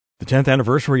The 10th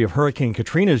anniversary of Hurricane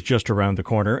Katrina is just around the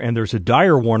corner, and there's a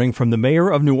dire warning from the mayor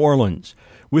of New Orleans.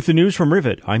 With the news from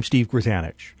Rivet, I'm Steve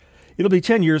Grzanich. It'll be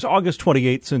 10 years, August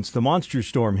 28th, since the monster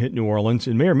storm hit New Orleans,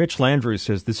 and Mayor Mitch Landrieu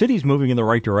says the city's moving in the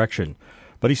right direction.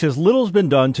 But he says little's been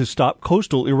done to stop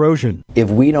coastal erosion.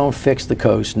 If we don't fix the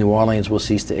coast, New Orleans will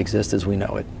cease to exist as we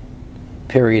know it.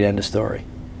 Period. End of story.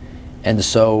 And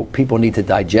so people need to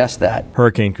digest that.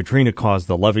 Hurricane Katrina caused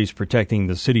the levees protecting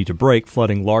the city to break,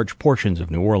 flooding large portions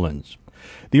of New Orleans.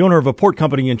 The owner of a port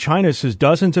company in China says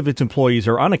dozens of its employees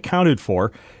are unaccounted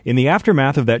for in the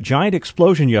aftermath of that giant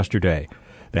explosion yesterday.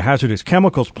 The hazardous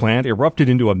chemicals plant erupted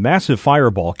into a massive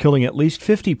fireball, killing at least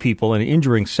 50 people and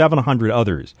injuring 700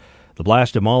 others. The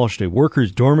blast demolished a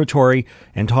workers' dormitory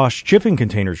and tossed shipping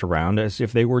containers around as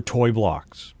if they were toy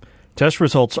blocks. Test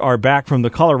results are back from the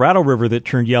Colorado River that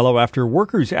turned yellow after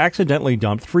workers accidentally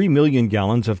dumped 3 million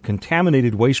gallons of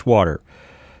contaminated wastewater.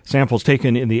 Samples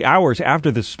taken in the hours after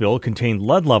the spill contained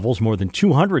lead levels more than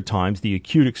 200 times the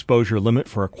acute exposure limit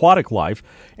for aquatic life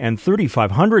and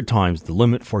 3,500 times the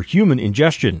limit for human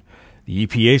ingestion. The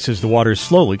EPA says the water is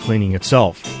slowly cleaning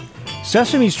itself.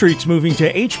 Sesame Street's moving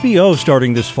to HBO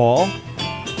starting this fall.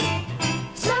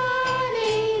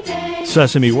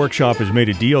 Sesame Workshop has made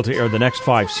a deal to air the next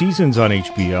 5 seasons on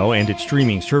HBO and its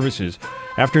streaming services.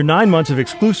 After 9 months of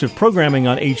exclusive programming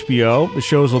on HBO, the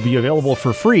shows will be available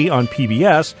for free on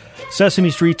PBS, Sesame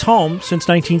Street's home since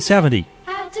 1970.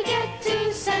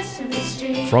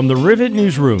 From the Rivet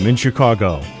Newsroom in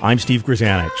Chicago, I'm Steve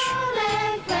Grzanich.